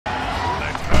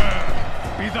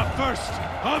be the first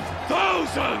of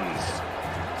thousands.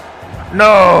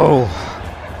 No.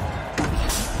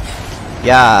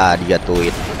 Ya,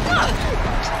 dijatuhin.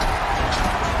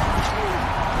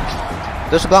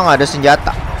 Terus gua nggak ada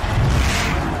senjata.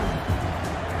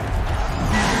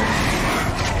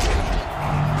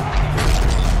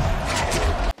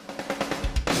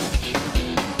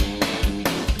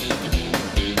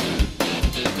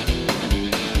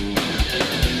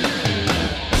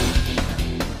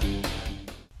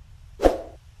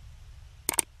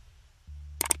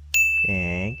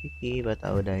 Kiki bata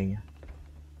udahnya.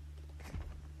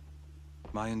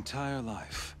 My entire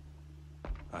life,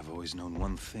 I've always known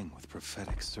one thing with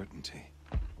prophetic certainty.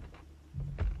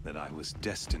 That I was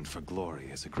destined for glory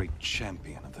as a great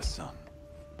champion of the sun.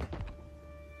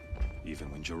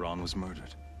 Even when Jiran was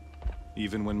murdered,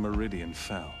 even when Meridian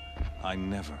fell, I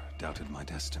never doubted my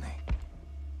destiny.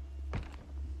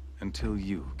 Until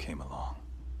you came along.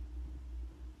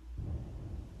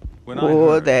 When I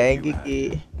heard you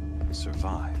had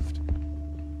survived,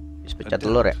 a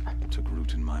doubt took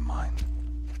root in my mind.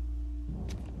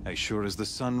 As sure as the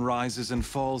sun rises and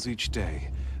falls each day,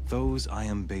 those I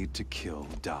am bade to kill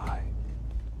die.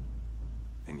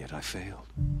 And yet I failed.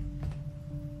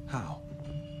 How?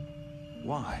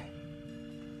 Why?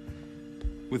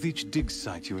 With each dig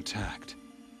site you attacked,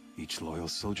 each loyal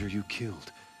soldier you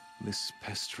killed, this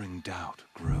pestering doubt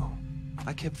grew.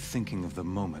 I kept thinking of the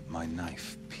moment my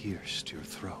knife pierced your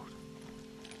throat.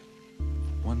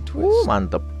 One twist,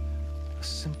 mantap. a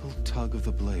simple tug of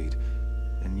the blade,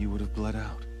 and you would have bled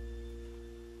out.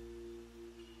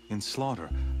 In slaughter,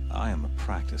 I am a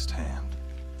practiced hand.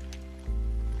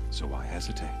 So why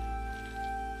hesitate?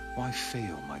 Why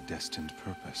fail my destined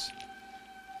purpose?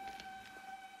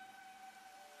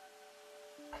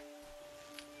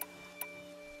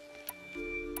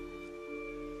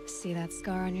 See that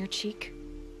scar on your cheek?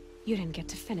 You didn't get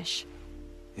to finish.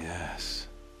 Yes,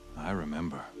 I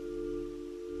remember.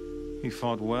 He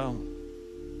fought well,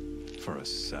 for a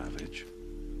savage.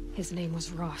 His name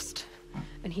was Rost,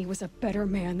 and he was a better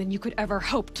man than you could ever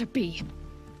hope to be.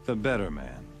 The better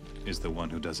man is the one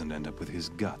who doesn't end up with his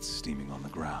guts steaming on the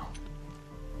ground.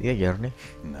 Iya, Jarni.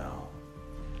 No,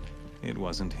 it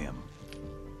wasn't him.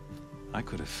 I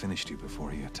could have finished you before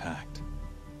he attacked,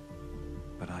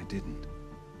 but I didn't.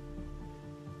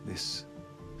 This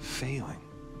failing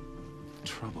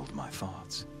troubled my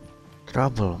thoughts.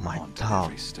 Trouble my Haunted thoughts.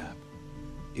 every step.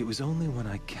 It was only when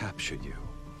I captured you,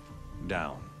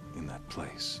 down in that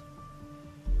place,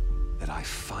 that I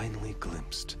finally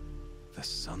glimpsed the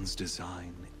sun's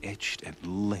design etched at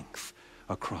length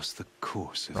across the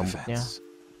course of events.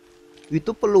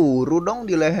 Itu peluru dong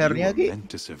di You lehernya, were Ki. meant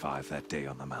to survive that day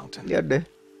on the mountain. Lihat deh.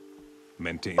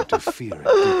 Meant to interfere at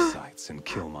dig sites and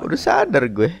kill my Udah men. sadar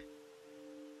gue.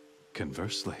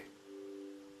 Conversely,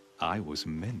 I was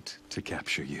meant to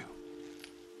capture you.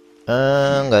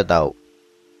 Nggak tahu.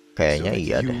 So Kayaknya that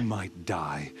iya you deh. might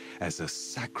die as a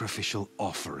sacrificial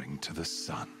offering to the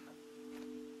sun.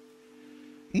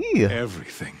 Iya.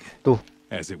 Everything Tuh.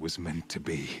 as it was meant to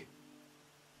be.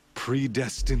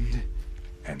 Predestined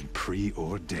and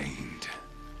preordained.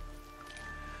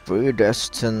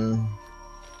 Predestined,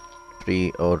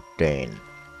 preordained.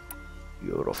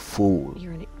 You're a fool.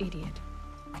 You're an idiot.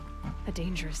 A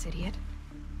dangerous idiot,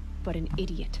 but an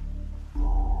idiot.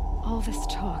 All this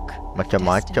talk,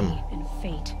 Macam-macam. destiny and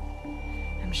fate.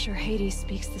 I'm sure Hades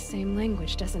speaks the same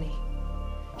language, doesn't he?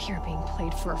 You're being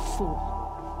played for a fool.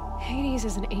 Hades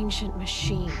is an ancient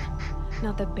machine,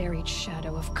 not the buried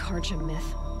shadow of Karja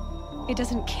myth. It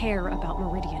doesn't care about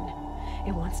Meridian.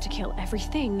 It wants to kill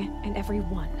everything and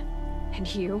everyone. And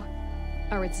you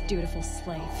are its dutiful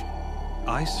slave.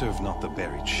 I serve not the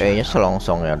buried Kayaknya shadow,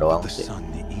 selongsongnya but doang the sih. sun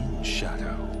in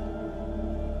shadow.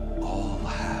 All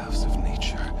halves of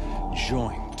nature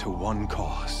joined to one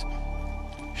cause.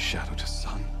 Shadow to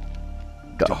sun,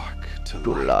 dark to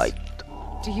light.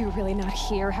 Do you really not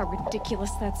hear how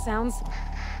ridiculous that sounds?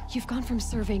 You've gone from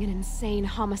serving an insane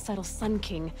homicidal Sun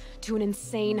King to an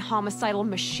insane homicidal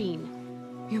machine.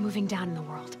 You're moving down in the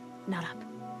world, not up.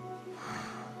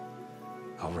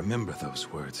 I'll remember those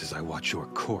words as I watch your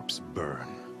corpse burn.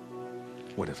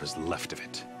 Whatever's left of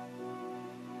it.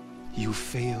 You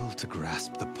fail to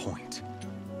grasp the point.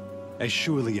 As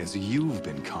surely as you've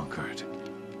been conquered,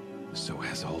 so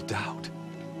has all doubt.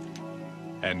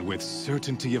 And with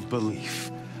certainty of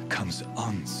belief comes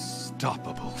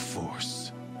unstoppable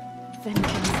force. Then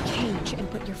get in the cage and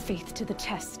put your faith to the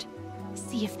test.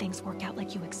 See if things work out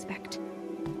like you expect.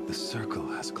 The circle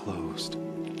has closed.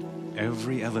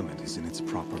 Every element is in its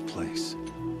proper place.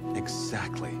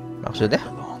 Exactly where Maksudnya? it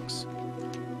belongs.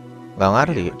 Nggak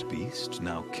ngerti. The beast,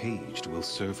 now caged, will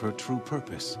serve her true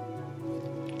purpose.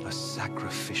 A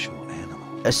sacrificial animal.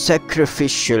 A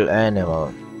sacrificial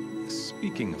animal.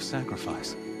 Speaking of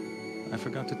sacrifice, I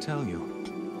forgot to tell you.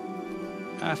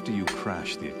 After you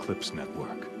crashed the Eclipse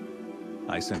network,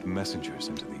 I sent messengers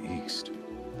into the east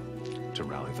to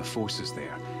rally the forces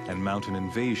there and mount an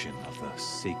invasion of the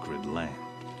sacred land.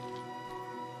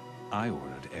 I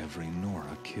ordered every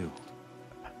Nora killed.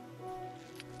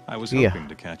 I was hoping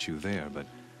to catch you there, but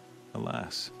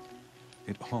alas,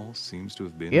 it all seems to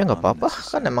have been Iya nggak apa-apa,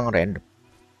 unnecessary. kan emang random.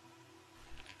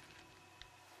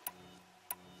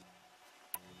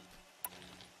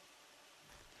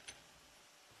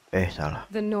 Salah.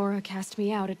 The Nora cast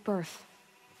me out at birth.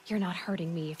 You're not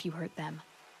hurting me if you hurt them.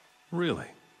 Really?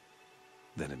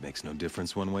 Then it makes no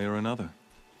difference one way or another.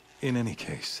 In any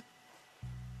case,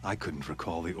 I couldn't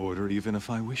recall the order even if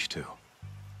I wished to.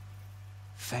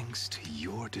 Thanks to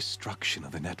your destruction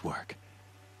of the network,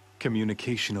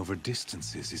 communication over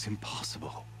distances is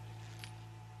impossible.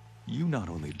 You not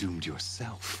only doomed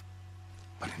yourself,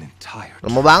 but an entire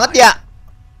Lama banget ya.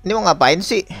 Ini mau ngapain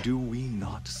sih? Do we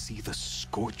not see the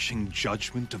scorching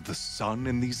judgment of the sun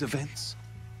in these events?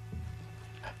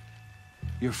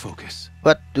 Your focus.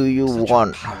 What do you Such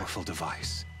want? a powerful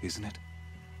device, isn't it?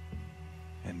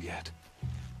 And yet,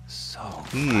 so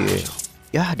Iya. fragile.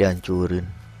 Ya dihancurin.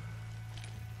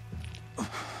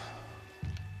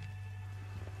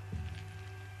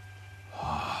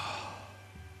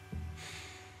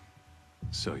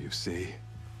 So you see,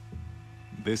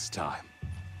 this time,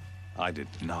 I did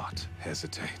not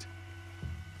hesitate.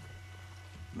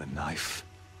 The knife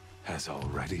has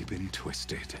already been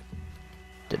twisted.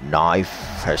 The knife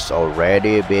has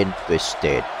already been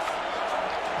twisted.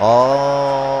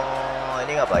 Oh,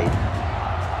 ini ngapain?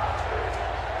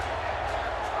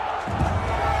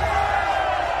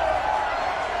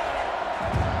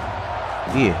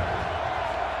 Iya.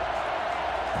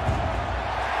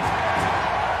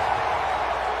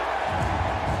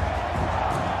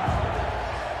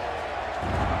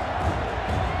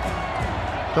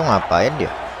 Itu ngapain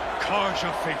dia? Karja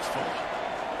faithful,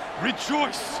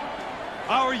 rejoice!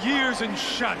 Our years in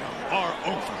shadow are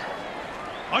over.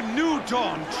 A new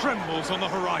dawn trembles on the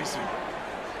horizon.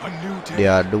 A new day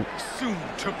Diaduk. soon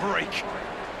to break.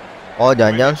 Oh,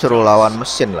 jangan-jangan suruh lawan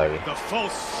mesin lagi. The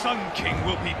false Sun King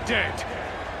will be dead,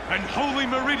 and Holy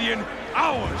Meridian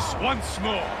ours once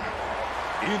more.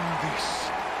 In this,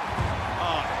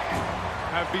 I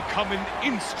have become an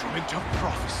instrument of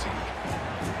prophecy.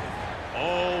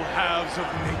 All halves of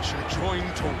nature join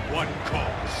to one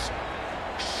cause.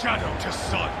 Shadow to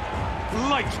sun,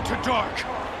 light to dark,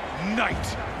 night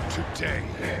to day.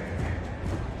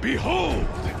 Behold!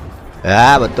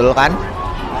 Ya, betul kan?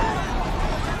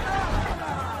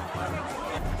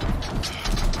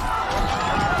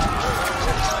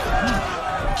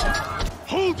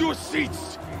 Hold your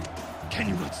seats! Can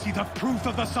you not see the proof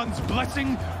of the sun's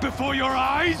blessing before your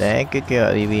eyes? Thank you,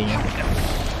 kayak bibinya.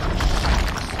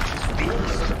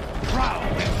 Proud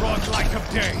in broad light of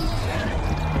day.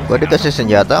 Gua dikasih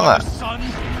senjata nggak? Sun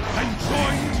and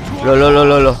joined to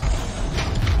Loh.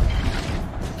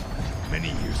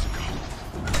 Many years ago,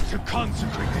 to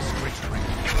consecrate this great ring,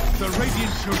 the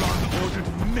Radiant Turon ordered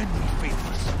many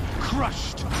faithless,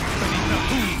 crushed beneath the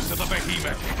hooves of the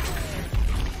behemoth.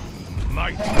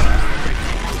 Mighty is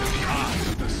the eye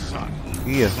of the sun,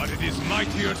 Iya. but it is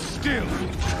mightier still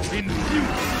in view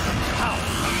of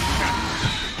power of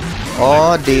shadow.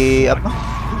 Oh, di apa?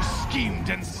 Who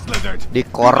schemed and slithered Di be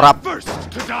korap. the first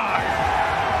to die.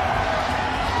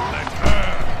 Let her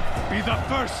be the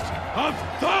first of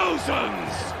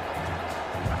thousands.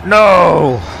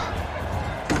 No.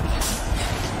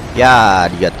 Ya,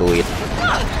 dijatuhin.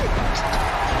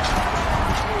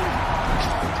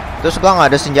 Terus gua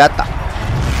nggak ada senjata.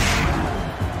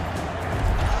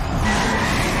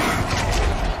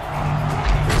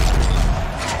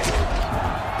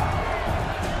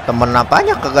 Temen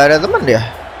apanya? Kagak ada temen dia.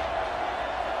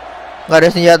 Nggak ada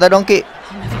senjata dong, Ki.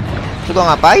 Terus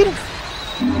gua ngapain?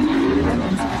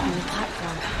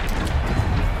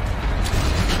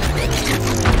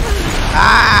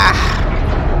 Ah,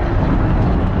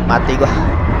 mati gua.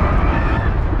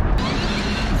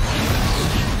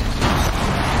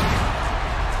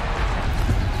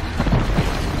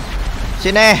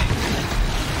 Sini.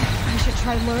 I should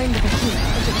try luring the behemoth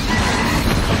into the tunnel.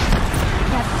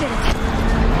 That did it.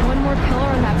 One more pillar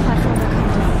on that platform will come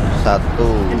down.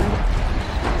 Satu, Down.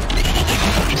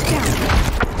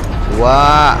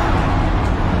 dua.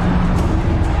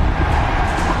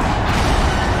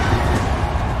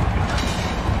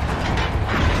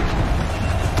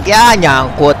 Ya,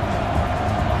 nyangkut.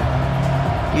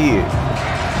 Iya.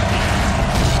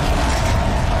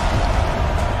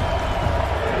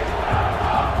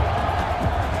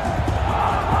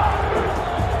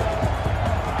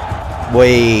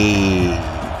 Woi,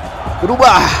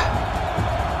 berubah.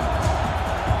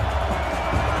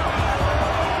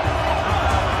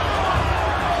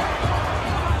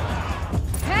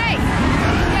 Hey!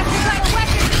 Guess we got our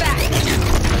weapons back!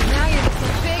 Now you're just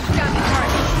a big dumb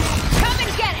target. Come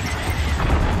and get it!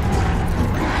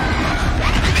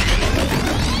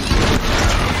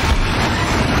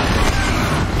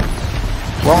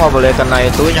 Gua nggak boleh kena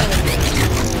itunya.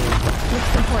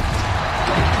 Looks important.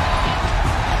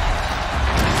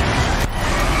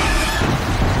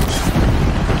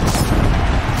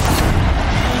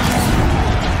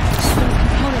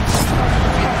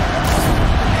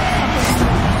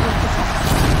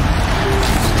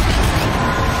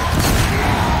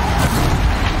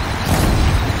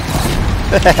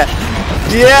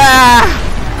 Yeah,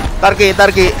 Tarki.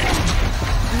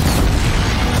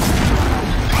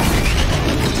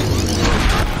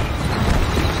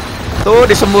 Tuh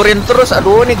disemburin terus.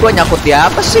 Aduh, nih gua nyakut di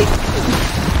apa sih?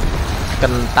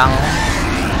 Kentang.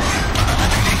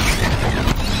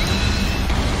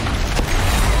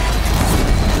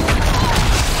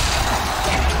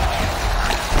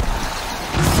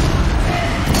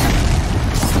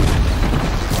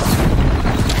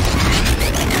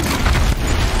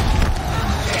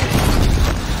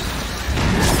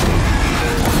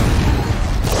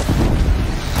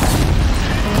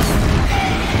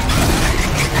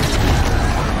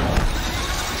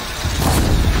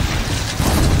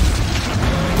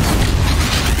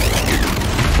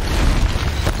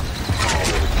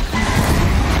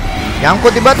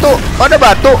 Nyangkut di batu. Oh, ada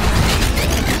batu.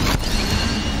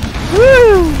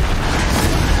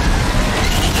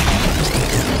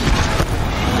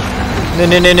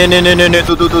 Nih,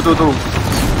 tuh.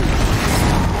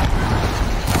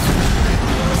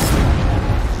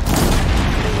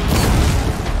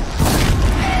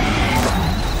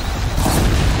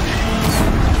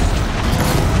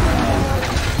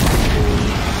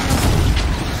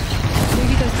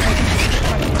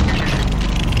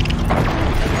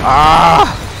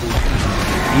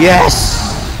 Yes.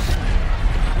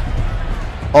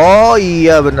 Oh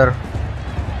iya bener.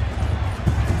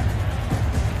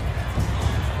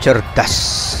 Cerdas.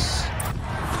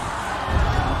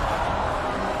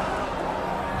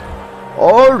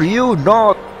 Are you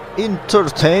not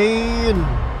entertained?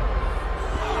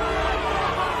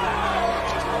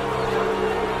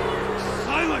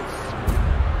 Silence!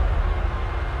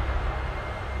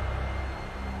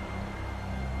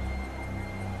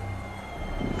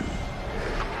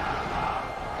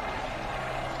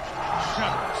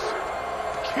 Shadows,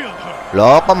 kill her.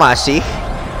 Loh, kok masih?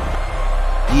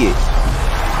 Iya.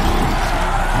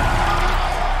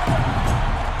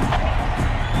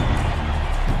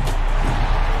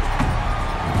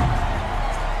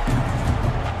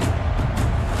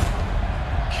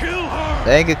 Kill her!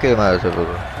 Thank you, Mas.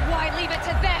 Why leave it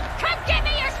to them? Come get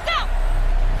me yourself!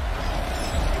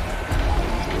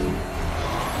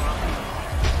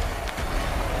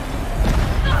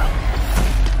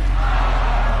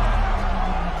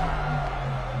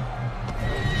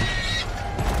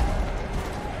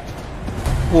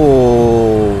 Wow.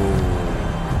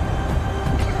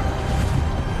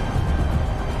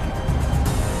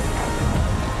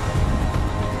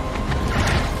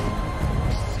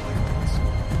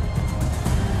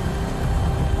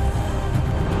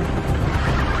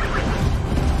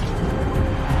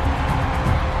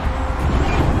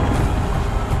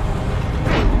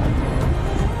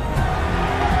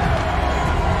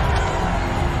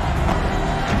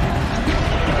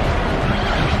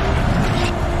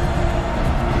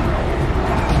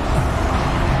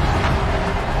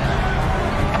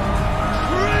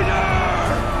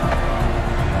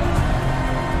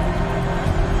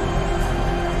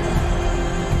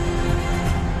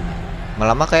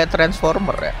 Lama kayak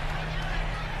Transformer ya.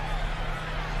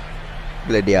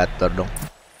 Gladiator dong.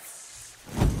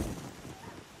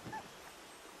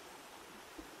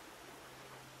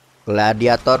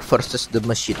 Gladiator versus the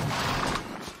machine.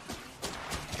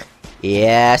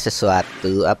 Iya,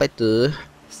 sesuatu. Apa itu?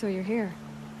 So you're here.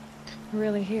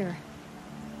 Really here.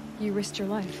 You risked your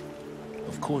life.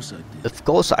 Of course I did. Of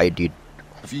course I did.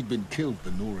 If you'd been killed,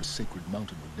 the Nora's sacred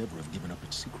mountain would never have given up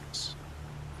its secrets.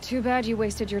 Too bad you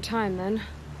wasted your time then.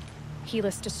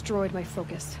 Helis destroyed my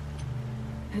focus.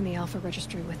 And the Alpha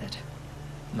Registry with it.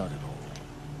 Not at all.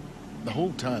 The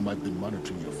whole time I've been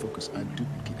monitoring your focus, I've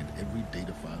duplicated every data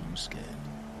file you scanned.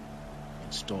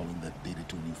 Installing that data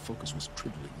to a new focus was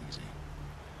trivially easy.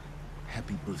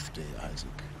 Happy birthday,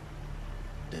 Isaac.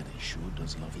 Daddy sure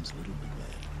does love his little big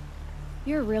man.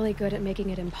 You're really good at making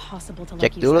it impossible to Cek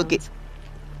like you dulu, Ki. sounds.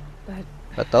 But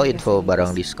Atau info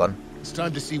barang diskon. It's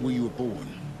time to see where you were born.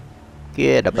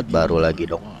 Oke, dapat Maybe baru you lagi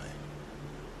wonder dong. why.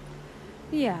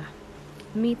 Yeah.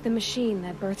 Meet the machine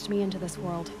that birthed me into this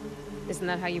world. Isn't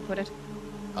that how you put it?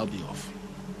 I'll be off.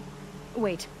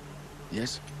 Wait.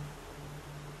 Yes?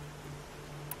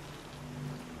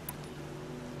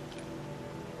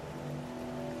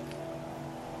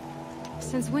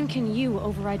 Since when can you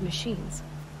override machines?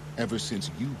 Ever since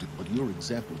you did, but your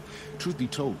example, truth be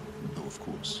told, though, of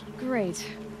course. Great.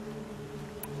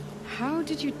 How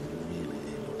did you... Really,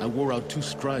 I wore out 2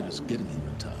 striders getting here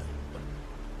in time, but...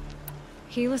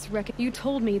 Helis you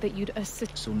told me that you'd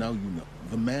assist... So now you know.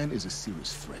 The man is a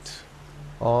serious threat.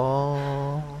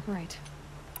 Oh. Right.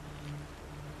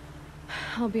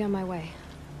 I'll be on my way.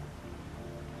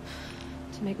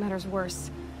 To make matters worse,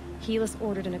 Helis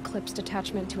ordered an Eclipse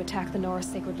detachment to attack the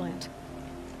Norris Sacred Land.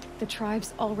 The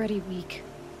tribe's already weak.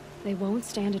 They won't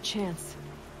stand a chance.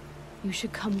 You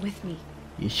should come with me.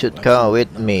 You should come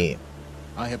with me.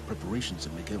 I have preparations to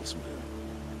make elsewhere.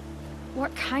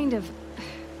 What kind of...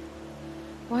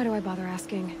 Why do I bother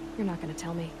asking? You're not gonna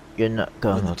tell me. You're not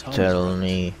gonna tell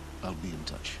me. I'll be in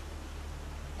touch.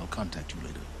 I'll contact you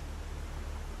later.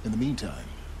 In the meantime,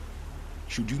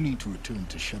 should you need to return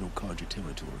to Shadow Karja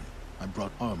territory, I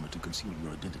brought armor to conceal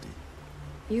your identity.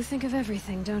 You think of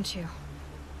everything, don't you?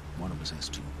 One of us has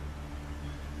to.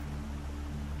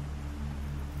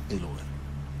 Aloy,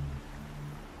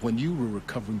 when you were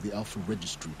recovering the Alpha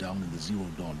Registry down in the Zero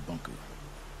Dawn bunker,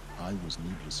 I was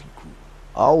needlessly cruel.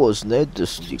 I was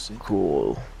needlessly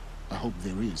cruel. I hope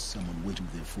there is someone waiting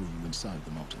there for you inside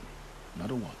the mountain.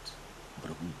 Not a what,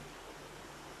 but a who.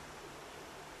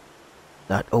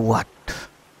 Not a what.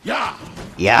 Yeah!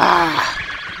 Yeah!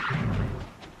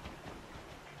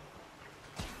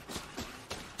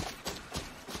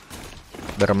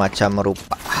 Bermacam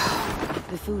rupa.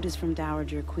 The food is from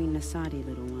Dowager Queen Nasadi,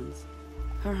 little ones.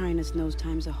 Her Highness knows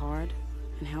times are hard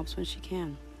and helps when she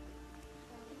can.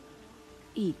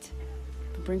 Eat,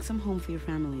 but bring some home for your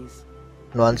families.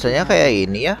 Nuansanya kayak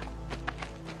ini ya.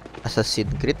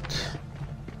 Assassin's Creed.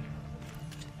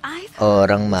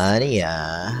 Orang mana ya?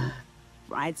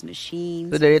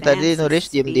 Itu dari tadi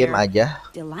nulis diam-diam aja.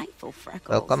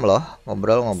 Welcome loh,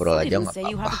 ngobrol-ngobrol aja nggak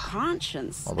apa-apa.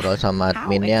 Ngobrol sama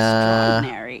adminnya,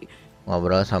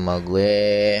 ngobrol sama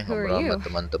gue, ngobrol sama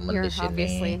teman-teman di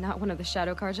sini.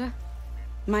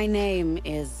 My name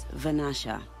is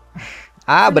Vanasha.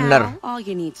 Ah bener.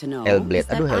 Hellblade.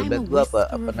 Aduh Hellblade gue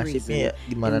apa nasibnya ya?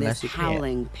 Gimana nasibnya ya?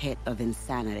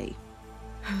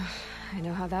 I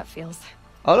know how that feels.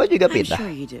 Oh lo juga pindah?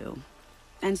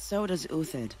 And so does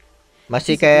Uthid.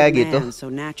 Masih kayak gitu.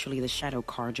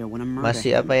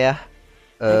 Masih apa ya?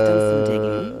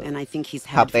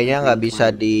 HP-nya nggak bisa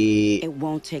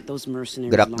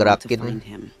digerak-gerakin.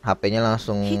 HP-nya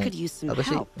langsung apa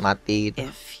sih? Mati gitu.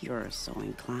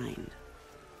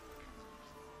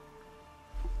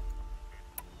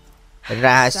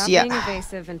 Rahasia. Stop being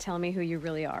evasive and tell me who you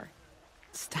really are.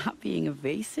 Stop being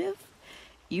evasive?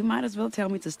 You might as well tell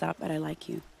me to stop that I like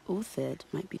you. Uthid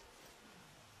might be.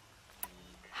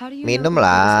 Minum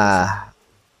lah.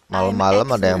 Malam-malam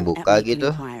ada yang buka gitu.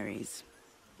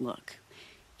 Look,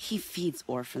 he feeds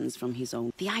orphans from his own.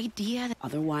 The idea that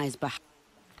otherwise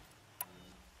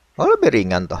Oh lebih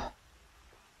ringan toh.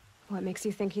 What makes you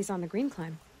think he's on the green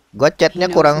climb? Gua chatnya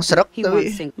kurang serak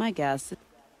tapi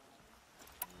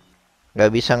nggak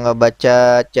bisa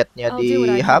ngebaca chatnya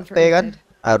di HP kan.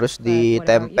 Harus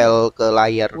ditempel ke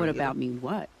layar. What about me?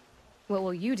 What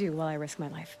will you do while I risk my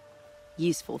life?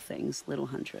 Useful things,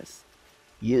 little huntress.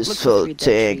 Useful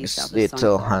things,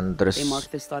 little huntress. They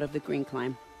mark the start of the green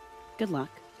climb. Good luck.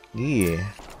 Iya,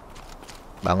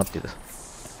 banget itu.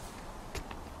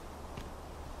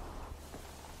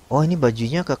 Oh ini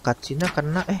bajunya ke Katsina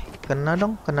kena kena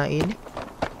dong, kena ini.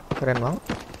 Keren banget.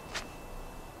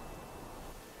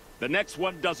 The next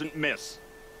one doesn't miss.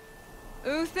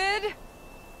 Uthid?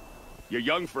 You're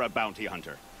young for a bounty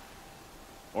hunter.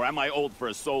 Or am I old for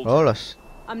a soldier? Lolos.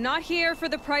 I'm not here for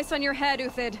the price on your head,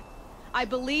 Uthid. I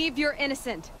believe you're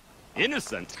innocent.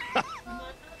 Innocent?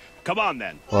 Come on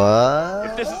then. What?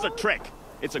 If this is a trick,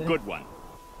 it's a good one.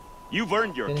 You've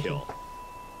earned your kill.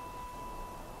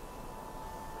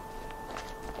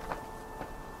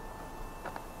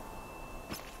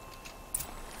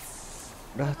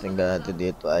 Udah tinggal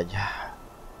itu aja.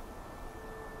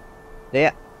 Udah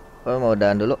ya, gue mau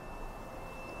udahan dulu.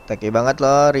 Thank you banget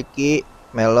loh Ricky,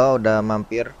 Melo udah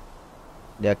mampir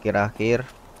di akhir-akhir.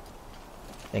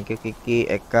 Thank you Kiki,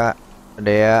 Eka,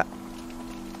 Dea,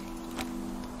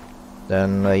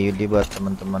 dan Yudi buat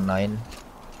teman-teman lain.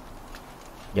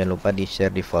 Jangan lupa di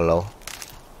share, di follow.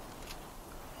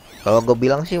 Kalau gue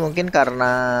bilang sih mungkin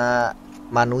karena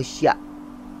manusia,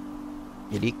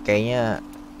 jadi kayaknya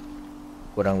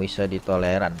kurang bisa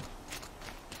ditoleran.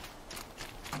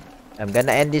 I'm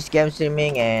gonna end this game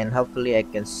streaming and hopefully I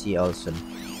can see you all soon.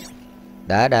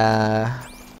 Dadah.